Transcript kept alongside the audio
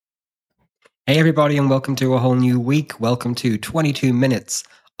Hey, everybody, and welcome to a whole new week. Welcome to 22 Minutes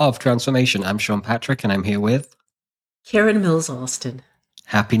of Transformation. I'm Sean Patrick, and I'm here with Karen Mills Alston.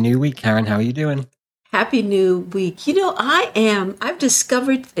 Happy New Week, Karen. How are you doing? Happy New Week. I've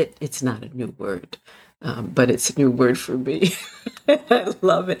discovered it's not a new word, but it's a new word for me. I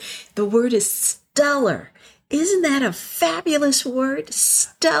love it. The word is stellar. Isn't that a fabulous word?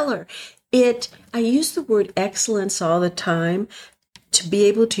 Stellar. I use the word excellence all the time. To be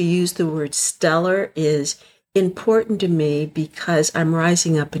able to use the word stellar is important to me because I'm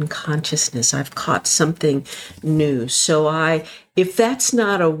rising up in consciousness. I've caught something new. If that's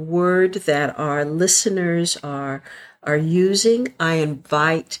not a word that our listeners are using, I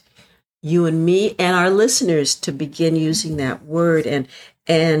invite you and me and our listeners to begin using that word and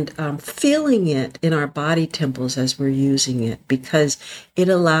feeling it in our body temples as we're using it, because it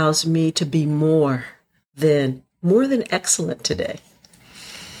allows me to be more than excellent today.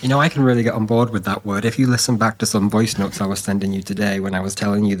 You know, I can really get on board with that word. If you listen back to some voice notes I was sending you today when I was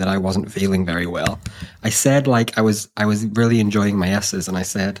telling you that I wasn't feeling very well, I said I was really enjoying my S's, and I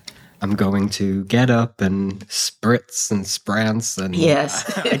said I'm going to get up and spritz and sprance, and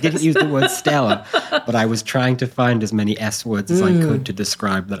yes. I didn't use the word stellar, but I was trying to find as many S words as I could to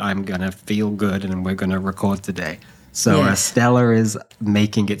describe that I'm going to feel good and we're going to record today. So stellar is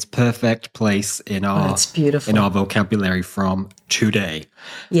making its perfect place in our vocabulary from today.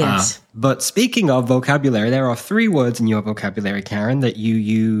 Yes. But speaking of vocabulary, there are 3 words in your vocabulary, Karen, that you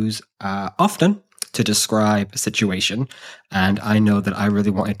use often to describe a situation. And I know that I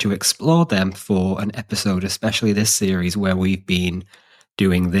really wanted to explore them for an episode, especially this series where we've been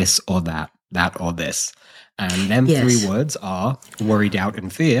doing this or that or this. And them 3 words are worry, doubt,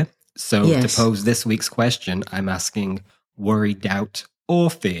 and fear. So to pose this week's question, I'm asking worry, doubt,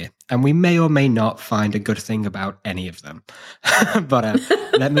 or fear. And we may or may not find a good thing about any of them. But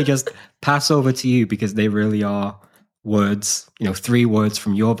let me just pass over to you, because they really are words, 3 words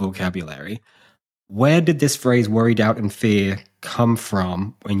from your vocabulary. Where did this phrase worry, doubt, and fear come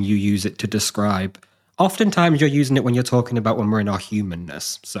from when you use it to describe? Oftentimes you're using it when you're talking about when we're in our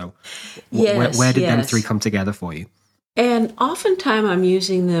humanness. So where did them 3 come together for you? And oftentimes I'm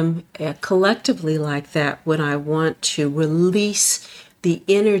using them collectively like that when I want to release the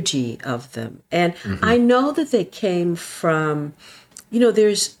energy of them. And I know that they came from,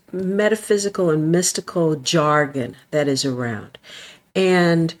 there's metaphysical and mystical jargon that is around.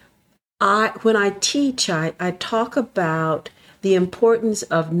 And when I teach, I talk about the importance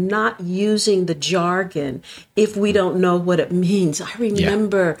of not using the jargon if we don't know what it means. I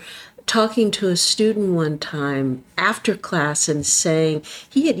remember talking to a student one time after class and saying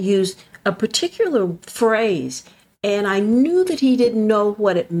he had used a particular phrase, and I knew that he didn't know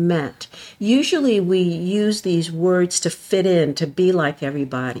what it meant. Usually we use these words to fit in, to be like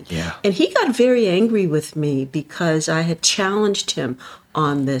everybody. Yeah. And he got very angry with me because I had challenged him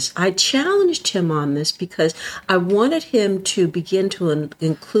on this. I challenged him on this because I wanted him to begin to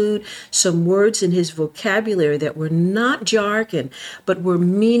include some words in his vocabulary that were not jargon, but were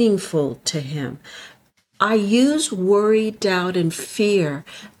meaningful to him. I use worry, doubt, and fear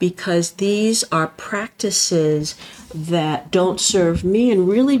because these are practices that don't serve me and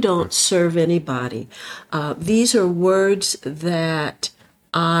really don't serve anybody. These are words that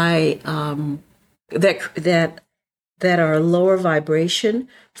that are lower vibration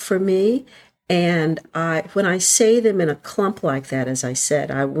for me. And when I say them in a clump like that, as I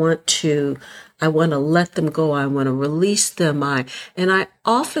said, I want to let them go. I want to release them. And I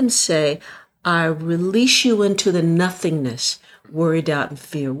often say, I release you into the nothingness, worry, doubt, and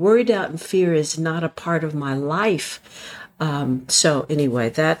fear. Worry, doubt, and fear is not a part of my life. So anyway,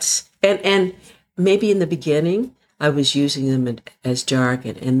 that's, and maybe in the beginning, I was using them as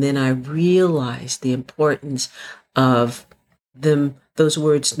jargon. And then I realized the importance of them, those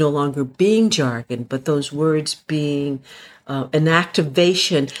words no longer being jargon, but those words being an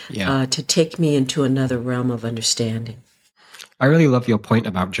activation to take me into another realm of understanding. I really love your point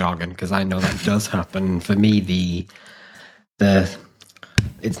about jargon, because I know that does happen. For me,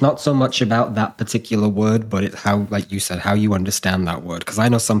 it's not so much about that particular word, but it's how, like you said, how you understand that word. Because I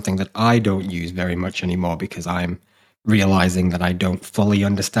know something that I don't use very much anymore because I'm realizing that I don't fully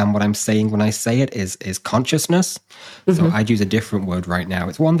understand what I'm saying when I say it is consciousness. So I'd use a different word right now.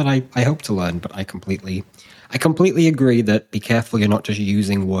 It's one that I hope to learn, but I completely agree that be careful you're not just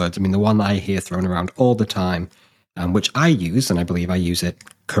using words. I mean, the one that I hear thrown around all the time, which I use, and I believe I use it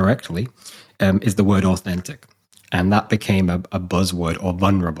correctly, is the word authentic. And that became a buzzword, or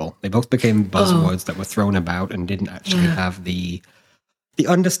vulnerable. They both became buzzwords that were thrown about and didn't actually have the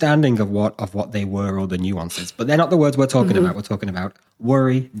understanding of what they were or the nuances. But they're not the words we're talking about. We're talking about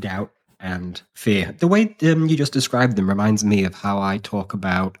worry, doubt, and fear. The way you just described them reminds me of how I talk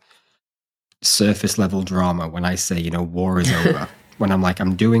about surface level drama when I say, war is over. When I'm like,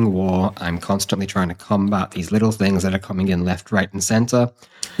 I'm doing war, I'm constantly trying to combat these little things that are coming in left, right, and center.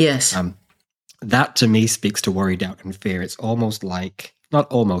 Yes. That to me speaks to worry, doubt, and fear. It's almost like,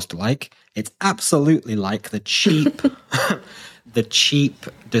 not almost like, it's absolutely like the cheap, the cheap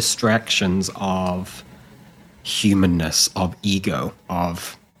distractions of humanness, of ego,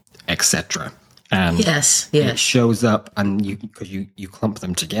 of etc. And yes. it shows up, and because you clump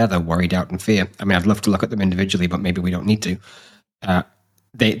them together, worry, doubt, and fear. I mean, I'd love to look at them individually, but maybe we don't need to.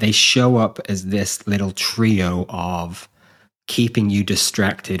 They show up as this little trio of keeping you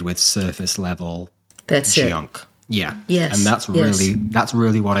distracted with surface level junk. Yeah. Yes. And that's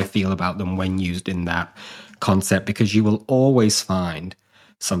really what I feel about them when used in that concept, because you will always find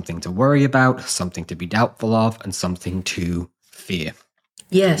something to worry about, something to be doubtful of, and something to fear.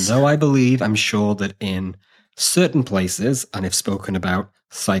 Yes. Though I'm sure that in certain places, and if spoken about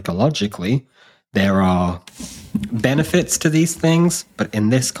psychologically, there are benefits to these things, but in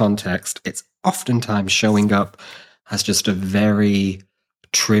this context, it's oftentimes showing up as just a very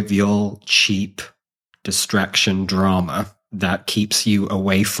trivial, cheap distraction drama that keeps you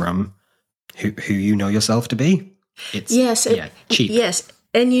away from who you know yourself to be. It's cheap. Yes.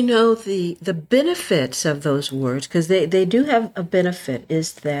 And the benefits of those words, because they do have a benefit,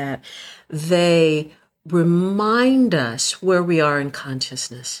 is that they remind us where we are in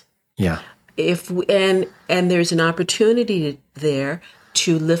consciousness. Yeah. And there's an opportunity there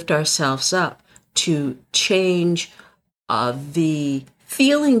to lift ourselves up, to change the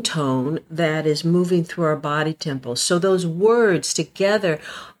feeling tone that is moving through our body temple. So those words together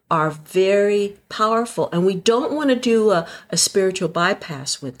are very powerful, and we don't want to do a spiritual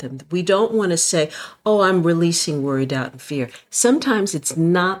bypass with them. We don't want to say, oh, I'm releasing worry, doubt, and fear. Sometimes it's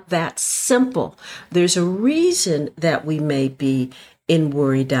not that simple. There's a reason that we may be in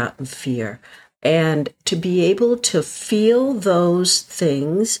worry, doubt, and fear. And to be able to feel those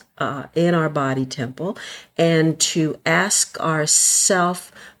things in our body temple, and to ask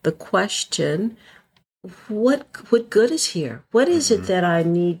ourselves the question, what good is here? What is it that I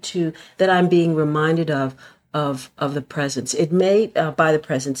need to, that I'm being reminded of the presence? It may, by the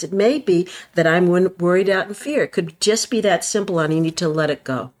presence, it may be that I'm worried out in fear. It could just be that simple, and you need to let it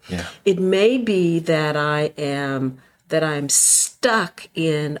go. Yeah. It may be that I'm stuck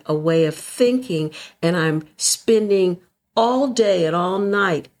in a way of thinking, and I'm spending all day and all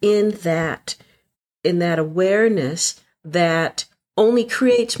night in that awareness that only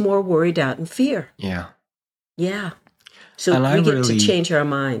creates more worry, doubt, and fear. Yeah. Yeah. So we get to change our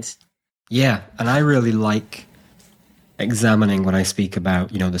minds. Yeah. And I really like examining when I speak about,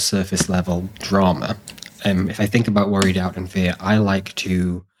 the surface level drama. If I think about worry, doubt, and fear, I like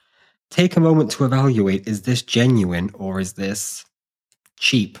to take a moment to evaluate, is this genuine or is this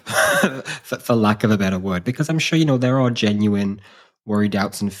cheap, for lack of a better word? Because I'm sure, there are genuine worry,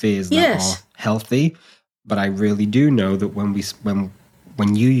 doubts, and fears that are healthy. But I really do know that when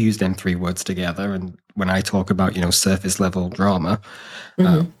you use them three words together, and when I talk about, surface level drama,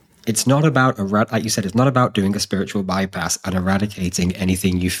 it's not about, like you said, it's not about doing a spiritual bypass and eradicating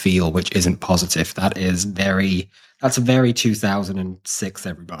anything you feel which isn't positive. That's very 2006,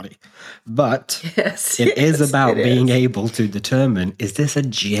 everybody. But it is about being able to determine, is this a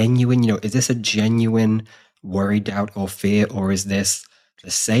genuine, worry, doubt, or fear, or is this the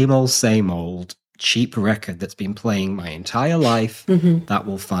same old cheap record that's been playing my entire life that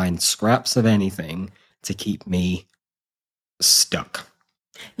will find scraps of anything to keep me stuck?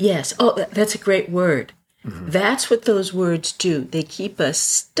 Yes. Oh, that's a great word. That's what those words do. They keep us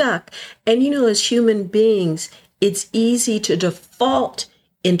stuck. And, as human beings, it's easy to default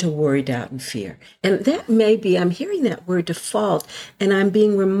into worry, doubt, and fear. And that may be, I'm hearing that word default, and I'm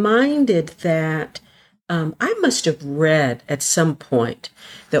being reminded that I must have read at some point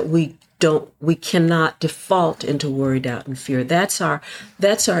that we cannot default into worry, doubt, and fear. That's our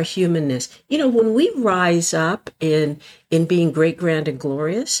humanness. When we rise up in being great, grand, and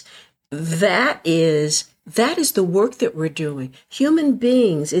glorious, that is the work that we're doing. Human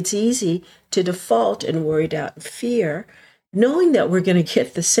beings, it's easy to default in worry, doubt, and fear, knowing that we're going to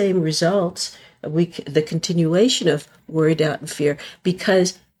get the same results, the continuation of worry, doubt, and fear,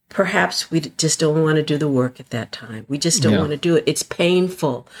 because perhaps we just don't want to do the work at that time. We just don't want to do it. It's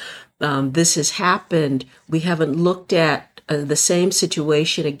painful. This has happened. We haven't looked at the same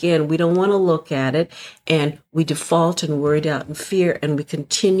situation again. We don't want to look at it, and we default and worry, doubt, and fear, and we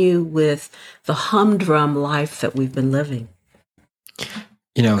continue with the humdrum life that we've been living.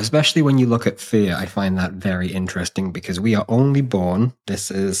 Especially when you look at fear, I find that very interesting, because we are only born, this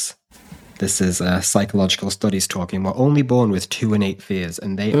is This is psychological studies talking. We're only born with 2 innate fears,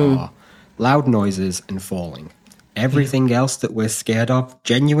 and they are loud noises and falling. Everything else that we're scared of,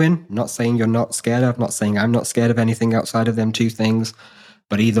 genuine. Not saying you're not scared of, not saying I'm not scared of anything outside of them 2 things,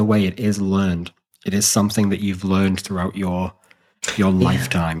 but either way, it is learned. It is something that you've learned throughout your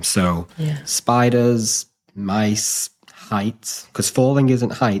lifetime. So spiders, mice, heights, because falling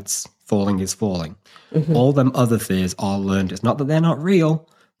isn't heights, falling is falling. All them other fears are learned. It's not that they're not real,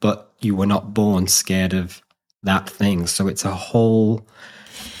 but you were not born scared of that thing. So it's a whole...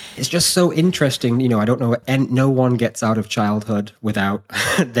 It's just so interesting. You know, I don't know, and no one gets out of childhood without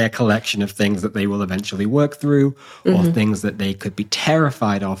their collection of things that they will eventually work through or things that they could be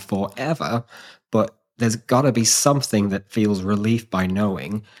terrified of forever. But there's got to be something that feels relief by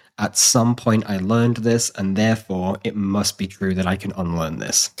knowing at some point I learned this, and therefore it must be true that I can unlearn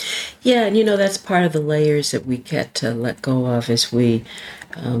this. Yeah, and that's part of the layers that we get to let go of as we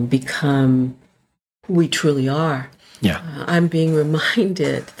become who we truly are. Yeah. I'm being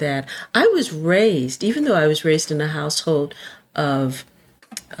reminded that I was raised, even though I was raised in a household of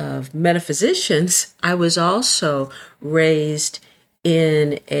metaphysicians, I was also raised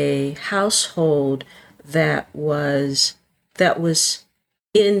in a household that was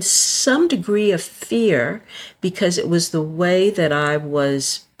in some degree of fear because it was the way that I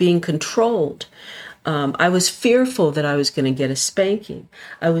was being controlled. I was fearful that I was going to get a spanking.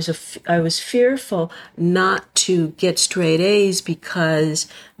 I was fearful not to get straight A's because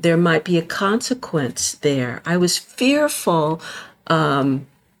there might be a consequence there. I was fearful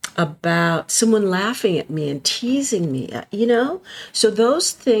about someone laughing at me and teasing me, So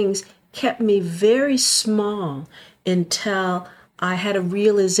those things kept me very small until I had a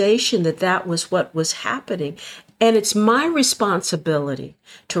realization that that was what was happening. And it's my responsibility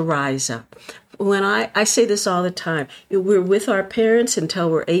to rise up. When I say this all the time, we're with our parents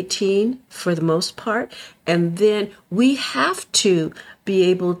until we're 18 for the most part, and then we have to be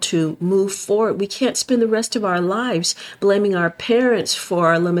able to move forward. We can't spend the rest of our lives blaming our parents for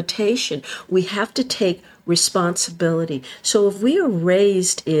our limitation. We have to take responsibility. So if we are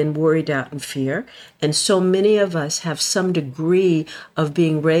raised in worry, doubt, and fear, and so many of us have some degree of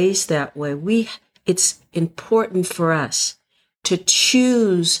being raised that way, it's important for us to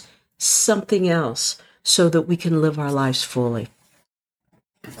choose something else so that we can live our lives fully.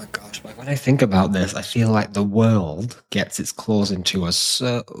 Oh my gosh, when I think about this, I feel like the world gets its claws into us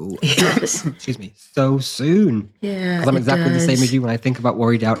so so soon. Yeah, because I'm exactly the same as you. When I think about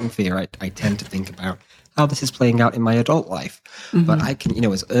worry, doubt, and fear, I tend to think about how this is playing out in my adult life. But I can,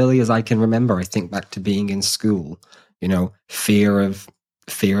 as early as I can remember, I think back to being in school, fear of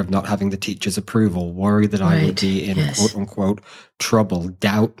not having the teacher's approval, worry that I would be in quote unquote trouble,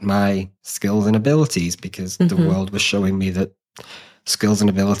 doubt my skills and abilities because the world was showing me that skills and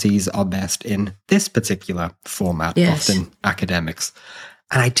abilities are best in this particular format, often academics.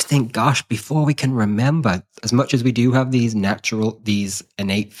 And I just think, gosh, before we can remember, as much as we do have these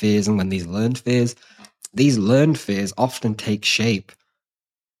innate fears and when these learned fears often take shape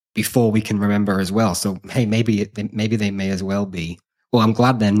before we can remember as well. So, hey, maybe they may as well be. Well, I'm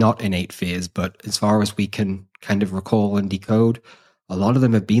glad they're not innate fears, but as far as we can kind of recall and decode, a lot of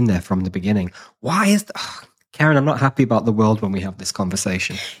them have been there from the beginning. Why is Karen, I'm not happy about the world when we have this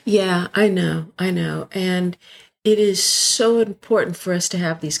conversation. Yeah, I know. And it is so important for us to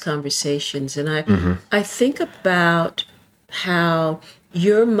have these conversations. And I think about how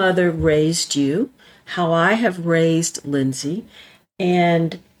your mother raised you, how I have raised Lindsay,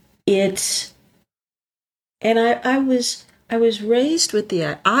 and I was raised with the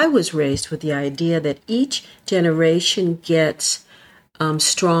idea that each generation gets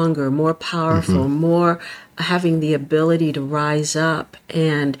stronger, more powerful, more having the ability to rise up.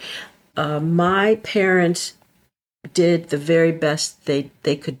 And my parents did the very best they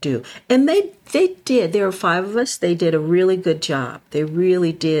could do. And they did. There were 5 of us. They did a really good job. They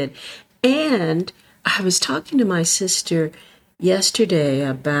really did. And I was talking to my sister yesterday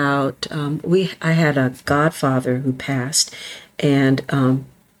about I had a godfather who passed, and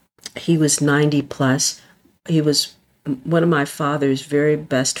he was 90 plus. He was one of my father's very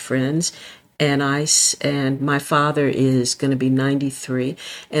best friends, and my father is going to be 93.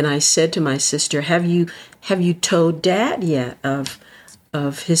 And I said to my sister, "Have you told Dad yet of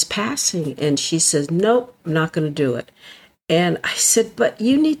his passing?" And she says, "Nope, I'm not going to do it." And I said, "But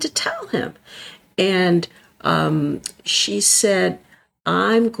you need to tell him." And she said,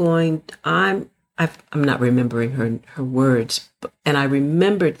 I'm not remembering her words, and I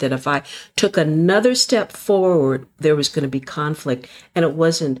remembered that if I took another step forward, there was going to be conflict, and it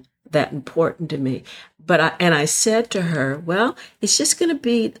wasn't that important to me. But I said to her, well, it's just going to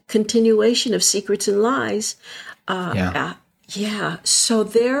be continuation of Secrets and Lies. Yeah. So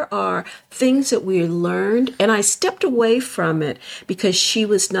there are things that we learned, and I stepped away from it because she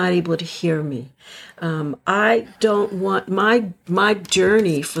was not able to hear me. I don't want my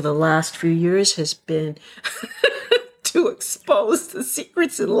journey for the last few years has been to expose the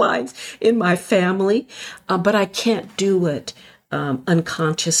secrets and lies in my family, but I can't do it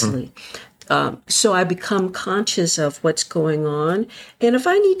unconsciously. So I become conscious of what's going on, and if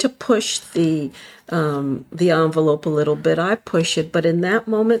I need to push the envelope a little bit, I push it. But in that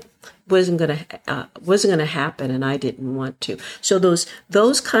moment, wasn't gonna happen, and I didn't want to. So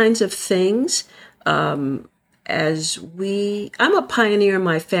those kinds of things. I'm a pioneer in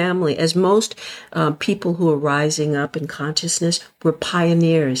my family, as most people who are rising up in consciousness, we're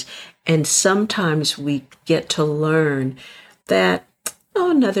pioneers, and sometimes we get to learn that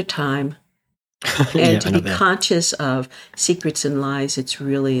another time. And to be conscious of secrets and lies, it's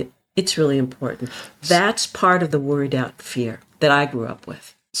really important. That's part of the worried out fear that I grew up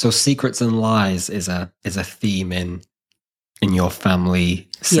with. So secrets and lies is a theme in your family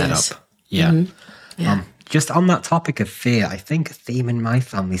setup. Yes. Yeah. Mm-hmm. Yeah. Just on that topic of fear, I think a theme in my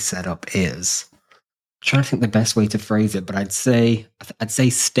family setup is, I'm trying to think the best way to phrase it, but I'd say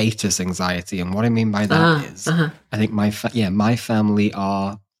status anxiety. And what I mean by that is, I think my family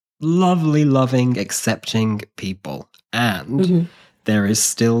are lovely, loving, accepting people. And there is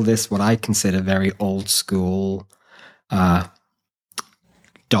still this, what I consider very old school,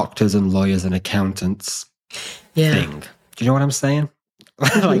 doctors and lawyers and accountants thing. Do you know what I'm saying?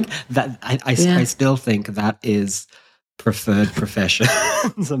 Like that, I still think that is preferred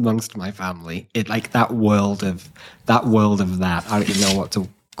professions amongst my family. It like that world of that. I don't even know what to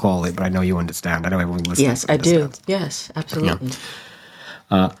call it, but I know you understand. I know everyone listening. Yes, I do. Yes, absolutely.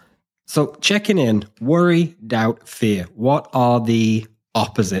 Yeah. So checking in, worry, doubt, fear. What are the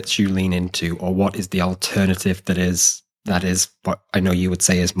opposites you lean into, or what is the alternative that is what I know you would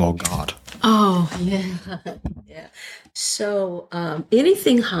say is more God? Oh, yeah. Yeah. So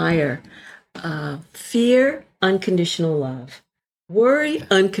anything higher, fear, unconditional love, worry,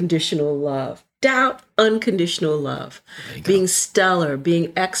 unconditional love, doubt, unconditional love, being stellar,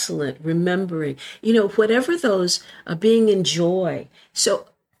 being excellent, remembering, whatever those, being in joy. So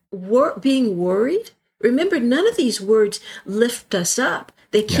being worried, remember, none of these words lift us up.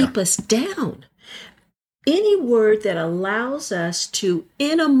 They keep us down. Any word that allows us to,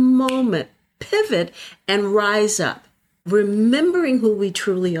 in a moment, pivot and rise up, remembering who we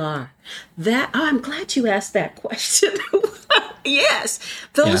truly are. I'm glad you asked that question. Yes,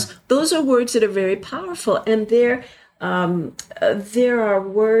 those are words that are very powerful, and there are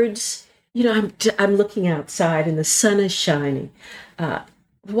words. I'm looking outside and the sun is shining.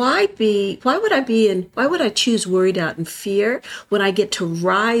 Why would I choose worried out in fear when I get to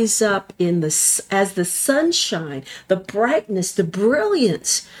rise up as the sunshine, the brightness, the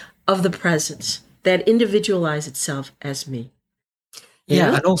brilliance of the presence that individualize itself as me?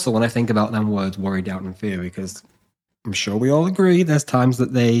 Yeah, and also when I think about them words, worried out and fear, because I'm sure we all agree there's times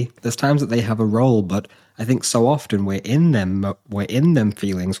that they have a role, but I think so often we're in them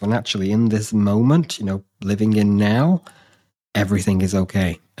feelings when actually in this moment, living in now, everything is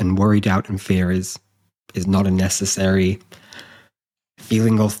okay. And worried out and fear is not a necessary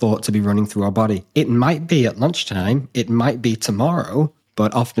feeling or thought to be running through our body. It might be at lunchtime, it might be tomorrow,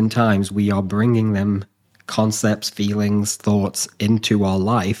 but oftentimes we are bringing them concepts, feelings, thoughts into our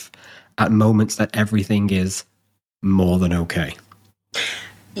life at moments that everything is more than okay.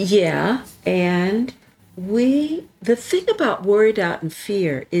 Yeah, and the thing about worried out and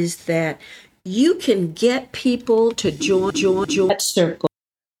fear is that you can get people to join that circle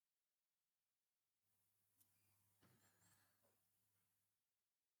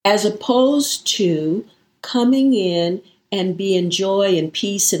as opposed to coming in and be in joy and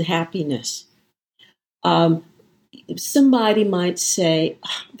peace and happiness. Somebody might say,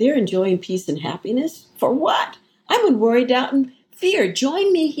 they're enjoying peace and happiness? For what? I'm worried out and fear.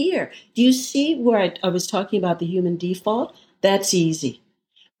 Join me here. Do you see where I was talking about the human default? That's easy.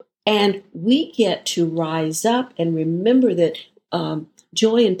 And we get to rise up and remember that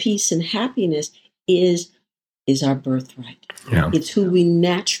joy and peace and happiness is our birthright. Yeah. It's who we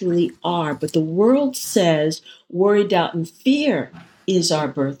naturally are. But the world says worry, doubt, and fear is our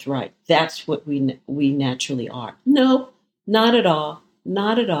birthright. That's what we naturally are. No, not at all.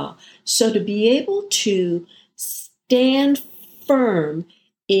 Not at all. So to be able to stand firm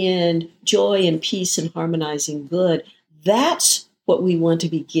in joy and peace and harmonizing good, that's what we want to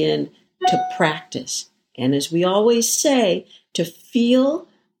begin to practice. And as we always say, to feel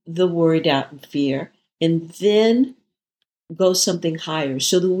the worry, doubt, and fear, and then go something higher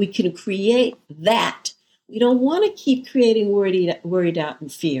so that we can create that. We don't want to keep creating worry, doubt,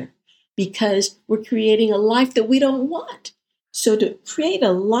 and fear because we're creating a life that we don't want. So to create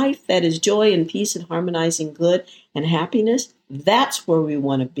a life that is joy and peace and harmonizing good and happiness, that's where we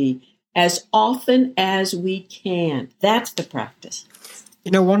want to be as often as we can. That's the practice.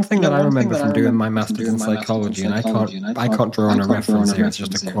 One thing that I remember from doing my master's in psychology, and I can't draw on a reference here, it's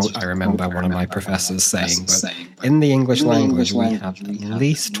just a quote I remember one of my professors saying, but in the English language, we have at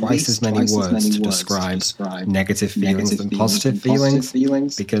least twice as many words to describe negative feelings than positive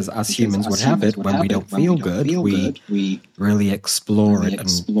feelings, because as humans would have it, when we don't feel good, we really explore it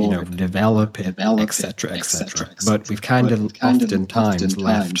and, develop it, etc., etc. But we've kind of oftentimes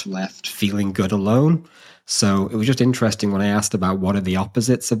left feeling good alone. So it was just interesting when I asked about what are the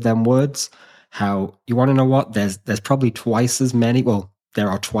opposites of them words, how you want to know what? There's probably twice as many, there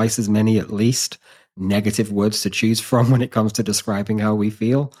are twice as many at least negative words to choose from when it comes to describing how we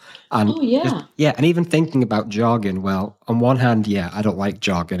feel. And and even thinking about jargon, well, on one hand, I don't like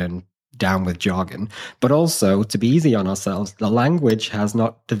jargon and down with jargon, but also to be easy on ourselves, the language has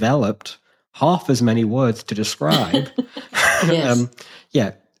not developed half as many words to describe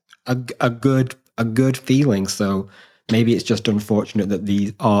a good feeling. So maybe it's just unfortunate that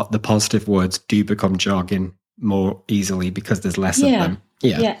the positive words do become jargon more easily because there's less of them.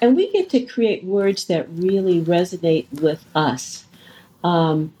 Yeah, and we get to create words that really resonate with us.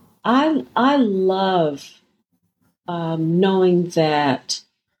 I love knowing that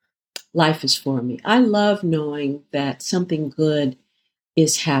life is for me. I love knowing that something good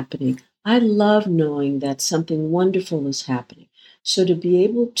is happening. I love knowing that something wonderful is happening. So to be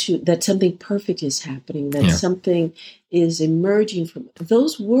able to, that something perfect is happening, that something is emerging from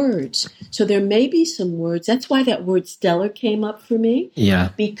those words. So there may be some words. That's why that word stellar came up for me. Yeah.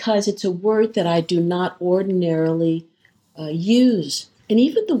 Because it's a word that I do not ordinarily use. And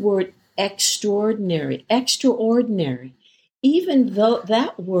even the word extraordinary, even though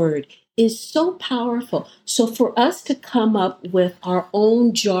that word is so powerful. So for us to come up with our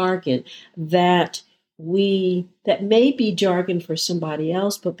own jargon that may be jargon for somebody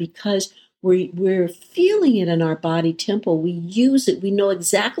else, but because we're feeling it in our body temple, we use it, we know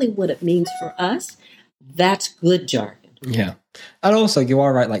exactly what it means for us. That's good jargon. Yeah. And also you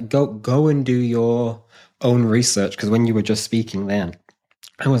are right, like go and do your own research, because when you were just speaking then,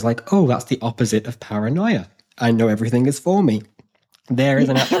 I was like, oh, that's the opposite of paranoia. I know everything is for me. There is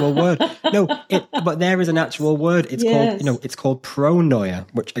an actual word. But there is an actual word. It's called, it's called pronoia,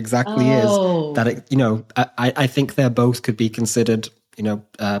 which exactly is that. I think they both could be considered,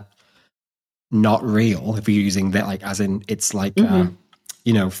 not real if you're using that, like as in it's like,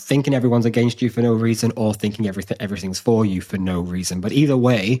 thinking everyone's against you for no reason, or thinking everything's for you for no reason. But either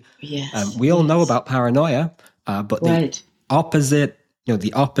way, we all know about paranoia. But the opposite.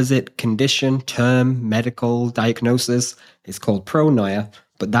 The opposite condition, term, medical diagnosis is called pronoia,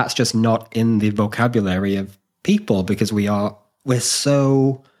 but that's just not in the vocabulary of people because we love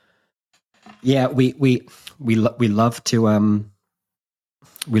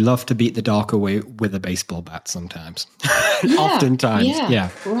to beat the dark away with a baseball bat sometimes. Oftentimes.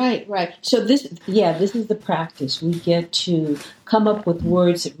 Right. So this is the practice. We get to come up with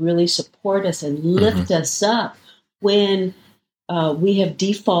words that really support us and lift us up when we have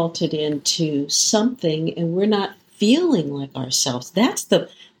defaulted into something and we're not feeling like ourselves. That's the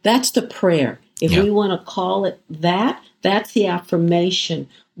prayer. If we want to call it that, that's the affirmation.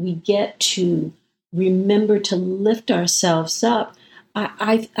 We get to remember to lift ourselves up.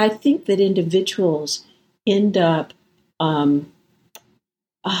 I think that individuals end up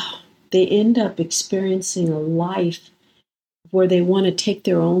experiencing a life where they want to take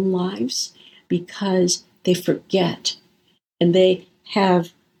their own lives because they forget. And they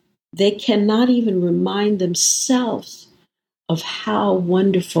cannot even remind themselves of how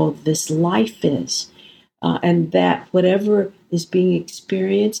wonderful this life is, and that whatever is being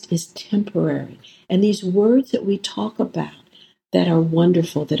experienced is temporary. And these words that we talk about that are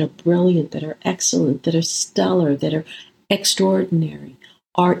wonderful, that are brilliant, that are excellent, that are stellar, that are extraordinary,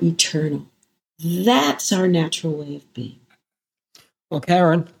 are eternal. That's our natural way of being. Well,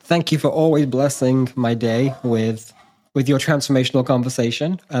 Karen, thank you for always blessing my day with your transformational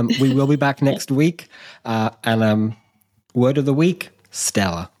conversation. We will be back next week. And word of the week,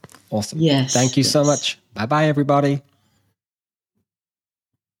 stellar. Awesome. Yes. Thank you so much. Bye-bye, everybody.